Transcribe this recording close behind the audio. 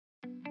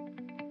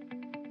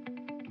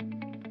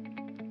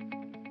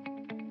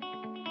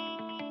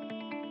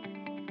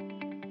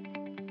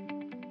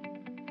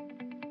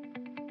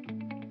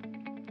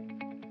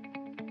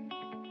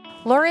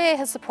Laurier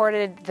has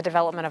supported the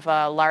development of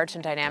a large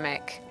and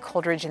dynamic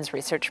cold regions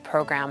research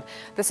program.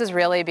 This has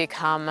really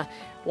become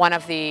one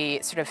of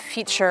the sort of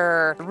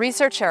feature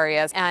research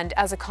areas, and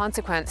as a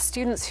consequence,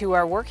 students who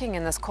are working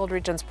in this cold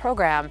regions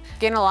program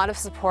gain a lot of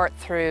support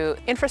through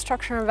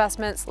infrastructure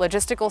investments,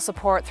 logistical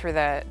support through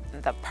the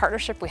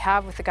partnership we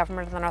have with the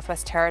government of the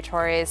Northwest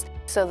Territories.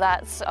 So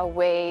that's a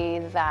way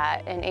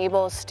that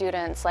enables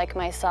students like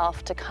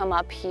myself to come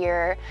up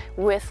here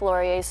with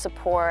Laurier's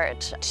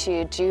support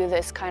to do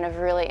this kind of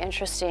really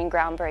interesting,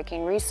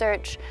 groundbreaking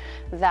research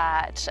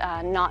that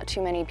not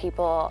too many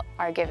people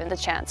are given the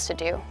chance to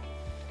do.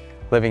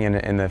 Living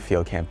in the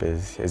field camp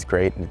is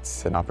great, and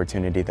it's an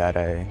opportunity that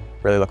I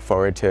really look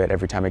forward to it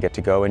every time I get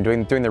to go, and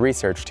doing the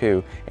research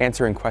too,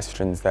 answering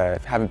questions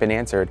that haven't been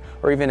answered,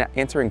 or even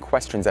answering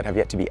questions that have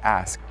yet to be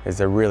asked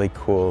is a really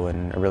cool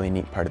and a really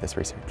neat part of this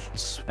research.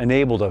 It's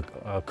enabled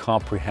a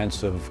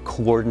comprehensive,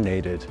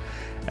 coordinated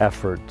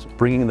effort,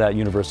 bringing that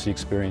university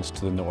experience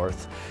to the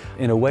north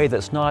in a way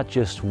that's not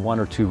just one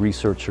or two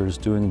researchers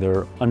doing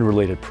their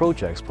unrelated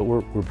projects, but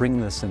we're bringing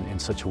this in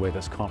such a way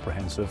that's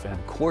comprehensive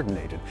and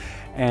coordinated.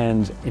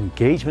 And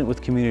engagement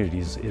with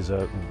communities is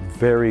a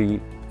very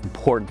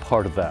important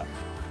part of that.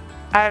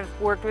 I've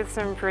worked with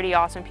some pretty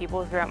awesome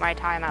people throughout my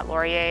time at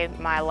Laurier.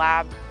 My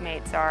lab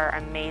mates are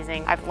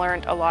amazing. I've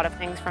learned a lot of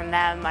things from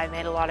them. I've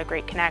made a lot of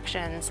great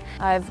connections.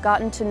 I've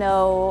gotten to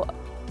know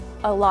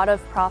a lot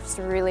of profs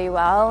really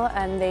well,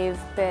 and they've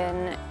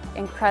been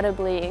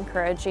incredibly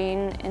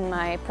encouraging in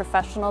my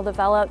professional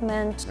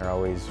development. They're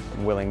always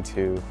willing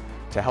to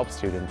help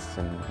students,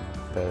 and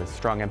the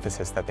strong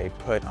emphasis that they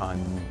put on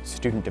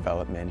student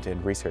development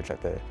and research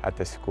at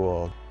the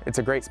school. It's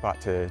a great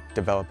spot to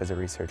develop as a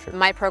researcher.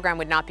 My program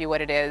would not be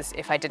what it is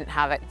if I didn't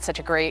have such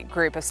a great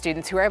group of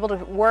students who are able to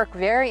work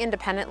very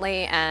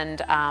independently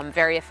and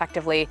very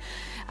effectively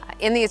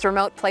in these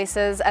remote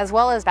places, as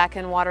well as back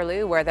in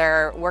Waterloo, where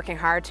they're working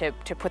hard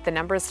to put the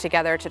numbers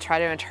together to try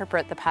to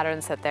interpret the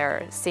patterns that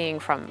they're seeing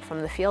from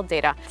the field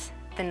data.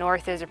 The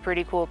north is a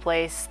pretty cool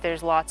place.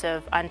 There's lots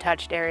of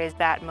untouched areas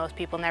that most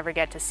people never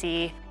get to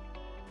see.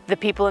 The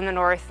people in the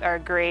north are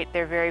great.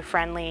 They're very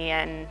friendly,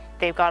 and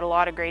they've got a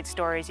lot of great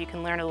stories. You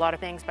can learn a lot of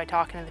things by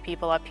talking to the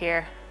people up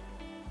here.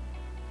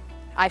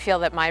 I feel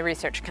that my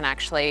research can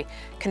actually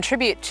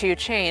contribute to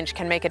change,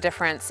 can make a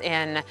difference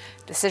in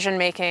decision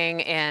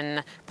making,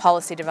 in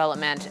policy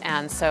development,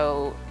 and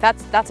so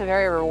that's a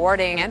very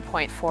rewarding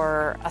endpoint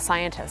for a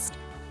scientist.